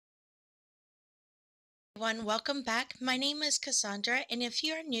everyone, welcome back. My name is Cassandra, and if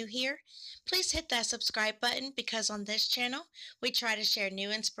you are new here, please hit that subscribe button because on this channel, we try to share new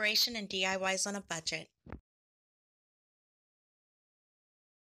inspiration and DIYs on a budget.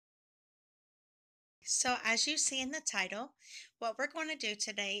 So as you see in the title, what we're going to do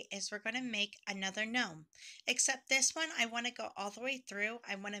today is we're going to make another gnome. Except this one, I want to go all the way through.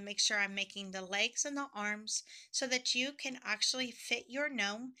 I want to make sure I'm making the legs and the arms so that you can actually fit your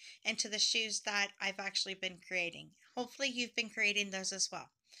gnome into the shoes that I've actually been creating. Hopefully you've been creating those as well.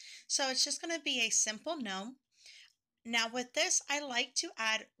 So it's just going to be a simple gnome. Now with this, I like to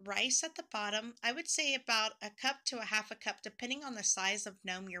add rice at the bottom. I would say about a cup to a half a cup, depending on the size of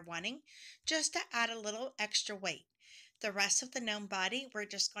gnome you're wanting, just to add a little extra weight. The rest of the gnome body, we're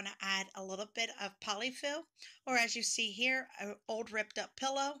just going to add a little bit of poly-fil, or as you see here, an old ripped up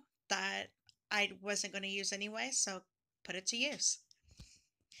pillow that I wasn't going to use anyway, so put it to use.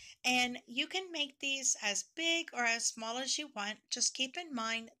 And you can make these as big or as small as you want. Just keep in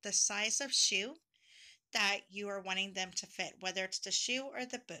mind the size of shoe that you are wanting them to fit, whether it's the shoe or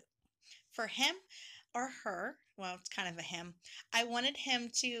the boot. For him or her, well, it's kind of a him, I wanted him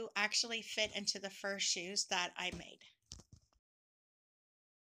to actually fit into the first shoes that I made.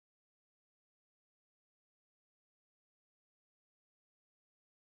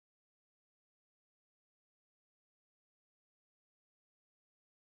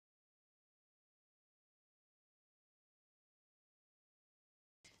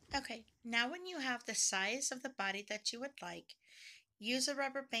 Okay, now when you have the size of the body that you would like, use a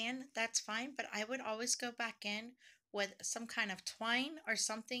rubber band, that's fine, but I would always go back in with some kind of twine or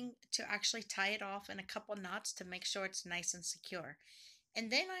something to actually tie it off in a couple knots to make sure it's nice and secure. And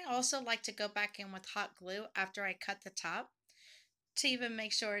then I also like to go back in with hot glue after I cut the top to even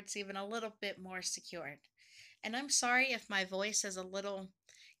make sure it's even a little bit more secured. And I'm sorry if my voice is a little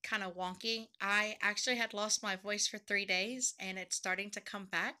kind of wonky. I actually had lost my voice for 3 days and it's starting to come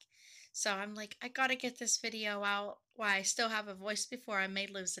back. So I'm like, I gotta get this video out while I still have a voice before I may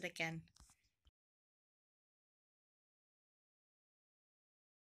lose it again.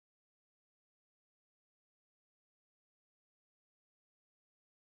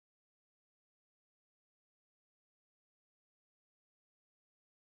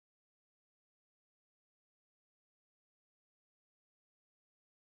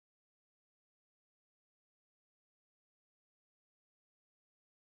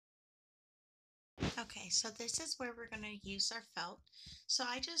 Okay, so this is where we're going to use our felt. So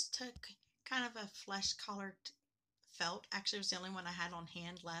I just took kind of a flesh colored felt. Actually, it was the only one I had on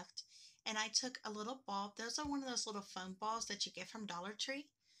hand left. And I took a little ball. Those are one of those little foam balls that you get from Dollar Tree.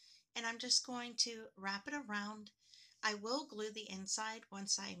 And I'm just going to wrap it around. I will glue the inside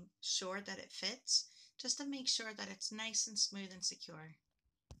once I'm sure that it fits, just to make sure that it's nice and smooth and secure.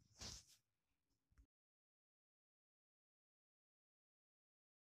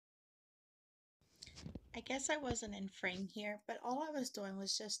 I guess I wasn't in frame here, but all I was doing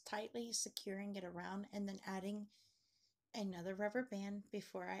was just tightly securing it around and then adding another rubber band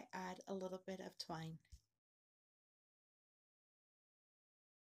before I add a little bit of twine.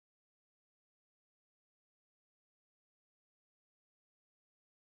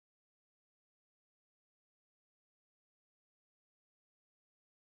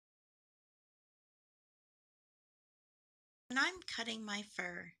 When I'm cutting my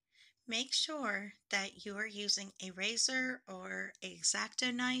fur, make sure that you are using a razor or an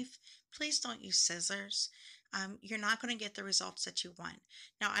X-Acto knife. Please don't use scissors. You're not going to get the results that you want.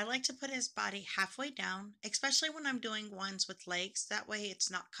 Now, I like to put his body halfway down, especially when I'm doing ones with legs. That way it's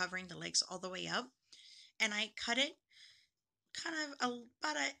not covering the legs all the way up. And I cut it kind of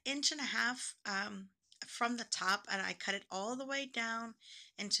about an inch and a half from the top, and I cut it all the way down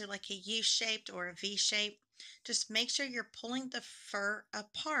into like a U shaped or a V shape. Just make sure you're pulling the fur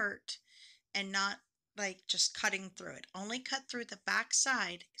apart and not like just cutting through it. Only cut through the back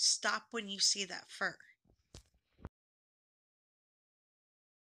side. Stop when you see that fur.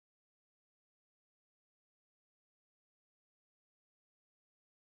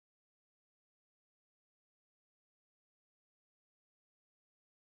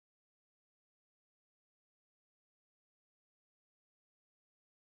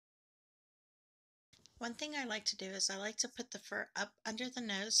 One thing I like to do is I like to put the fur up under the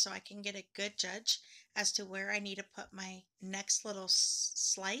nose so I can get a good judge as to where I need to put my next little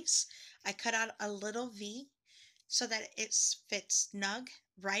slice. I cut out a little V so that it fits snug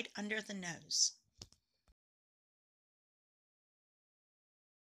right under the nose.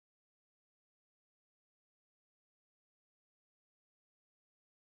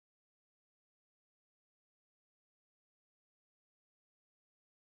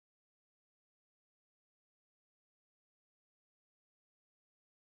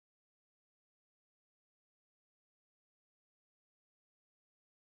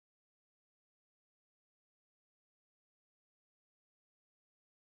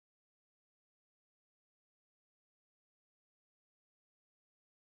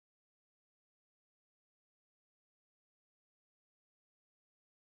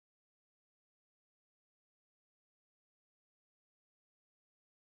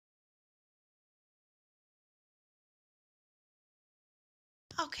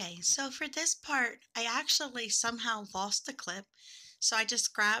 Okay, so for this part, I actually somehow lost the clip. So I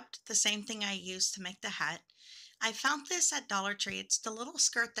just grabbed the same thing I used to make the hat. I found this at Dollar Tree. It's the little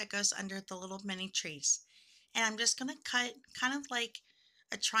skirt that goes under the little mini trees. And I'm just going to cut kind of like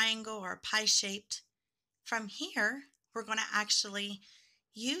a triangle or a pie shaped. From here, we're going to actually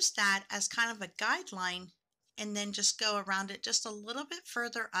use that as kind of a guideline and then just go around it just a little bit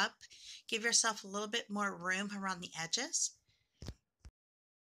further up. Give yourself a little bit more room around the edges.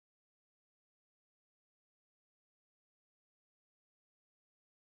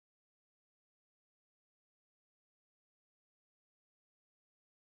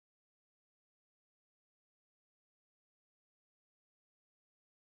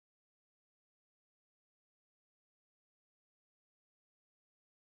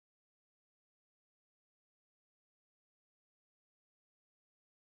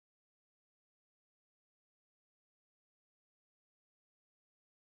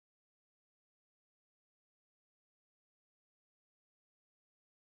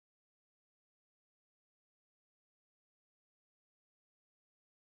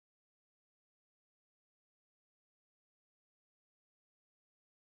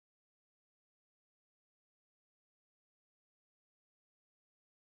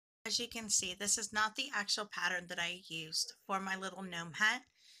 As you can see, this is not the actual pattern that I used for my little gnome hat,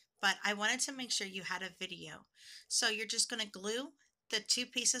 but I wanted to make sure you had a video. So you're just going to glue the two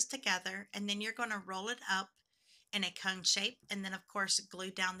pieces together and then you're going to roll it up in a cone shape and then of course glue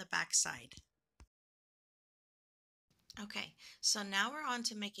down the back side. Okay, so now we're on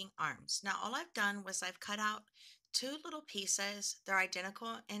to making arms. Now all I've done was I've cut out two little pieces. They're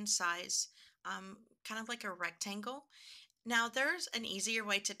identical in size, kind of like a rectangle. Now, there's an easier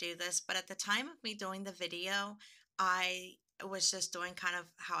way to do this, but at the time of me doing the video, I was just doing kind of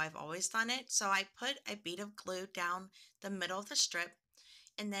how I've always done it. So I put a bead of glue down the middle of the strip,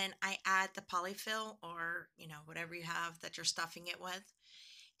 and then I add the polyfill or, whatever you have that you're stuffing it with.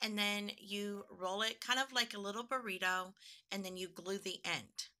 And then you roll it kind of like a little burrito, and then you glue the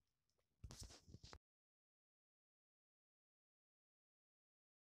end.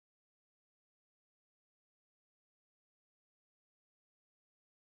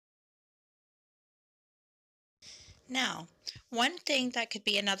 Now, one thing that could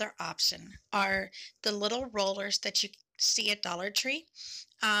be another option are the little rollers that you see at Dollar Tree.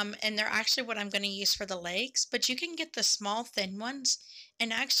 And they're actually what I'm going to use for the legs, but you can get the small thin ones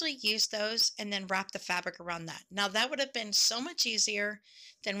and actually use those and then wrap the fabric around that. Now, that would have been so much easier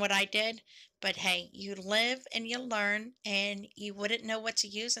than what I did, but hey, you live and you learn and you wouldn't know what to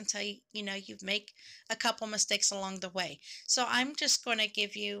use until you make a couple mistakes along the way. So I'm just going to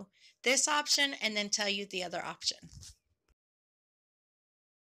give you this option and then tell you the other option.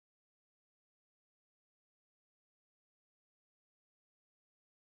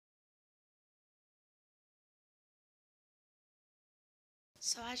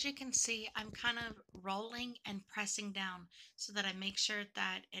 So as you can see, I'm kind of rolling and pressing down so that I make sure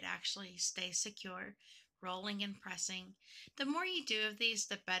that it actually stays secure, rolling and pressing. The more you do of these,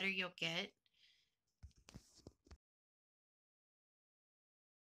 the better you'll get.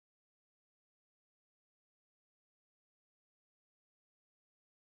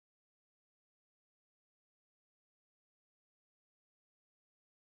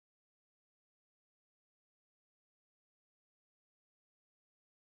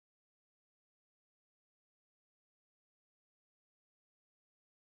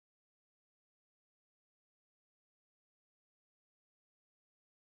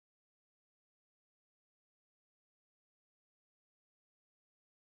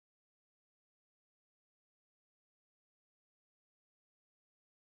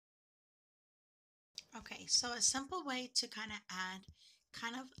 Okay, so a simple way to kind of add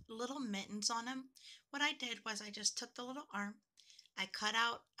kind of little mittens on them. What I did was I just took the little arm, I cut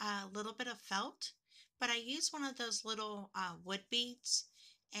out a little bit of felt, but I used one of those little wood beads,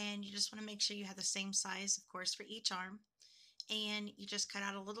 and you just want to make sure you have the same size, of course, for each arm. And you just cut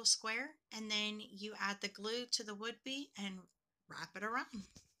out a little square, and then you add the glue to the wood bead and wrap it around.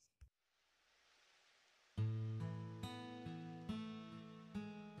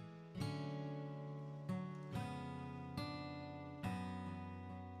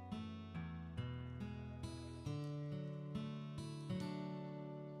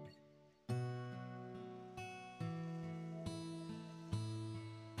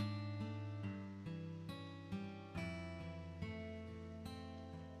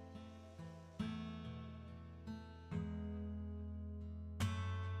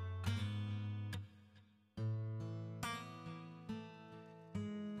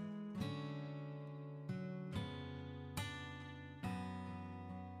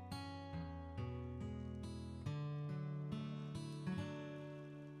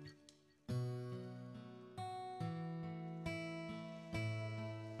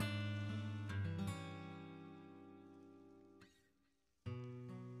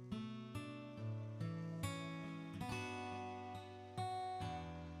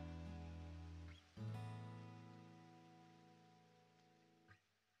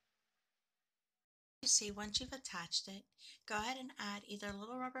 You see, once you've attached it, go ahead and add either a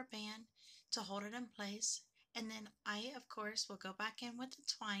little rubber band to hold it in place, and then I, of course, will go back in with the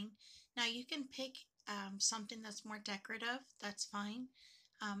twine. Now you can pick something that's more decorative, that's fine.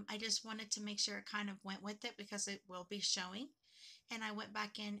 I just wanted to make sure it kind of went with it because it will be showing. And I went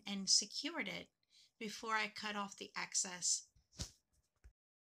back in and secured it before I cut off the excess.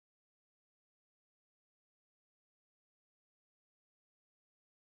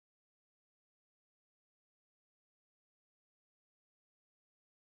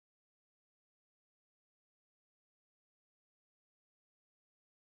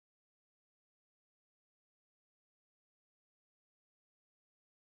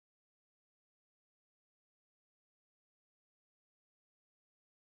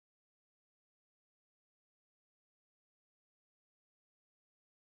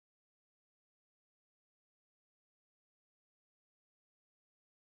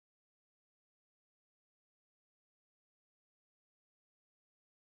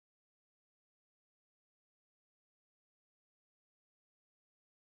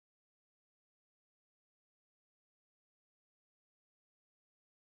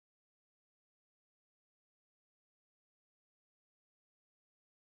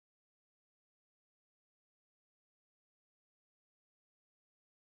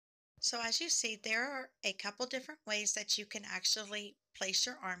 So as you see, there are a couple different ways that you can actually place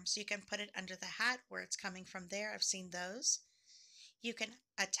your arms. You can put it under the hat where it's coming from there. I've seen those. You can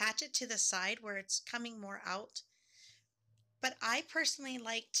attach it to the side where it's coming more out. But I personally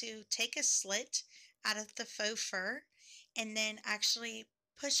like to take a slit out of the faux fur and then actually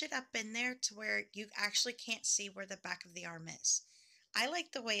push it up in there to where you actually can't see where the back of the arm is. I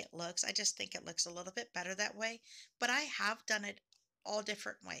like the way it looks. I just think it looks a little bit better that way, but I have done it all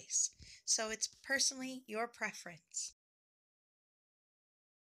different ways. So it's personally your preference.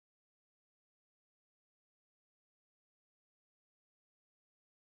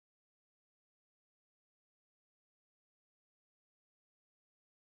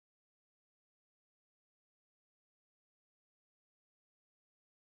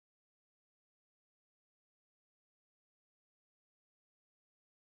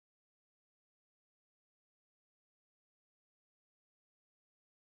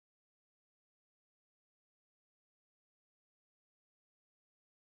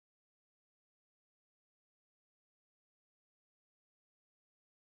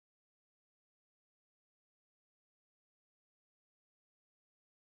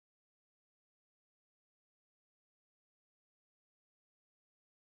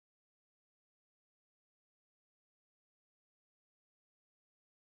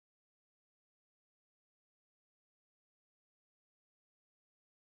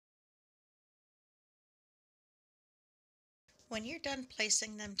 When you're done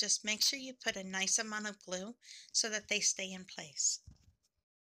placing them, just make sure you put a nice amount of glue so that they stay in place.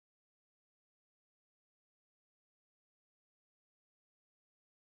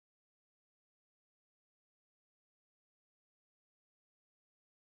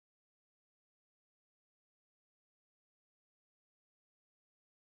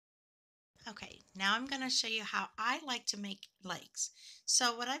 Okay, now I'm going to show you how I like to make legs.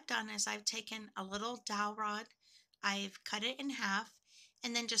 So what I've done is I've taken a little dowel rod, I've cut it in half,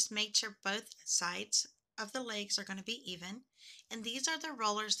 and then just made sure both sides of the legs are going to be even. And these are the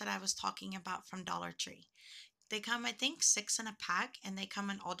rollers that I was talking about from Dollar Tree. They come, I think, 6 in a pack, and they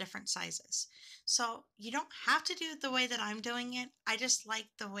come in all different sizes. So you don't have to do it the way that I'm doing it. I just like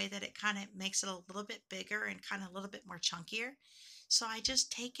the way that it kind of makes it a little bit bigger and kind of a little bit more chunkier. So I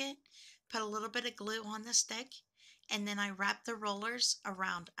just take it, put a little bit of glue on the stick, and then I wrap the rollers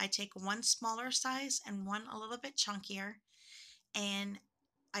around. I take one smaller size and one a little bit chunkier, and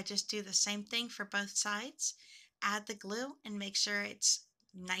I just do the same thing for both sides. Add the glue and make sure it's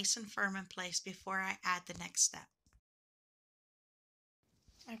nice and firm in place before I add the next step.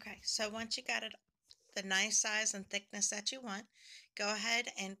 Okay, so once you got it the nice size and thickness that you want, go ahead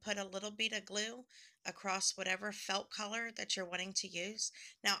and put a little bit of glue across whatever felt color that you're wanting to use.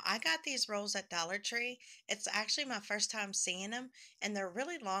 Now, I got these rolls at Dollar Tree. It's actually my first time seeing them, and they're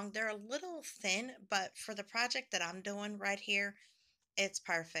really long. They're a little thin, but for the project that I'm doing right here, it's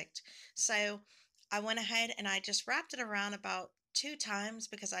perfect. So I went ahead and I just wrapped it around about 2 times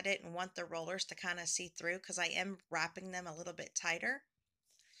because I didn't want the rollers to kind of see through because I am wrapping them a little bit tighter.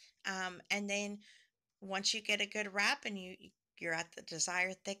 And then once you get a good wrap and you're at the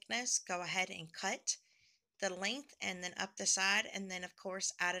desired thickness, go ahead and cut the length and then up the side, and then of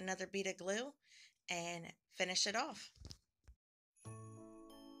course add another bead of glue and finish it off.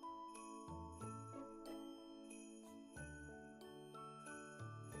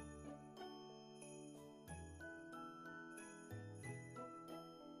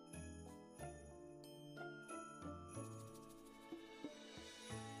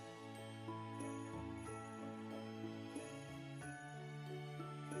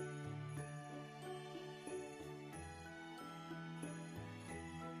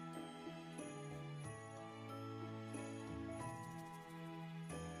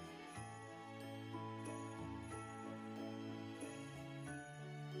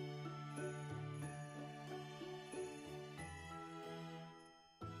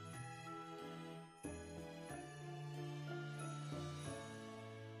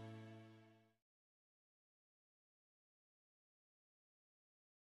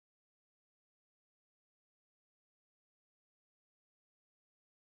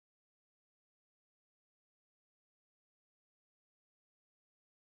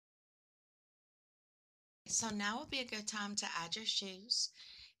 So now would be a good time to add your shoes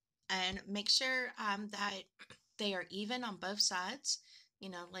and make sure that they are even on both sides. You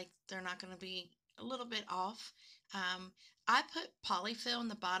know, like they're not going to be a little bit off. Um, I put polyfill in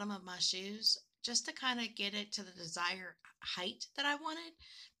the bottom of my shoes just to kind of get it to the desired height that I wanted,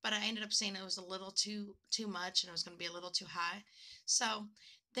 but I ended up seeing it was a little too much and it was going to be a little too high. So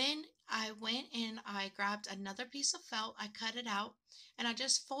then I went and I grabbed another piece of felt. I cut it out and I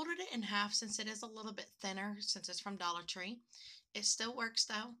just folded it in half since it is a little bit thinner since it's from Dollar Tree. It still works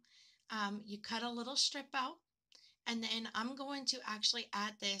though. You cut a little strip out, and then I'm going to actually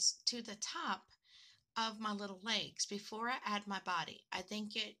add this to the top of my little legs before I add my body. I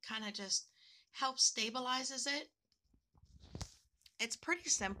think it kind of just helps stabilizes it. It's pretty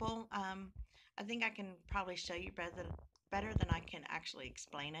simple. I think I can probably show you better than I can actually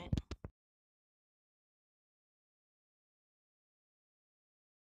explain it.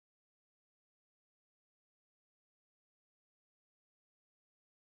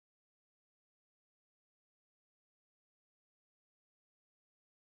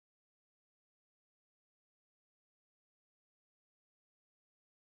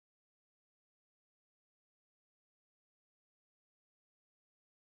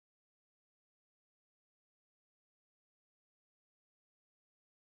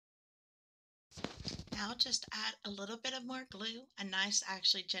 Now just add a little bit of more glue, a nice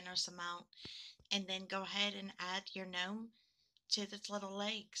actually generous amount, and then go ahead and add your gnome to its little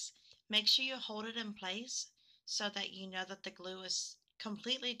legs. Make sure you hold it in place so that you know that the glue is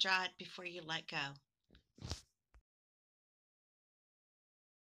completely dried before you let go.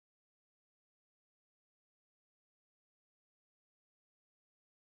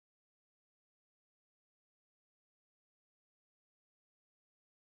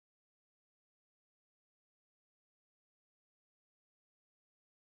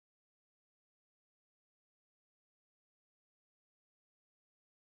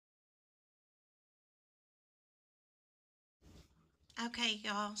 Okay,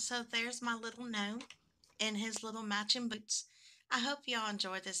 y'all, so there's my little gnome in his little matching boots. I hope y'all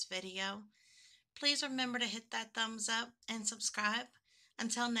enjoyed this video. Please remember to hit that thumbs up and subscribe.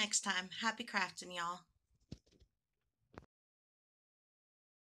 Until next time, happy crafting, y'all.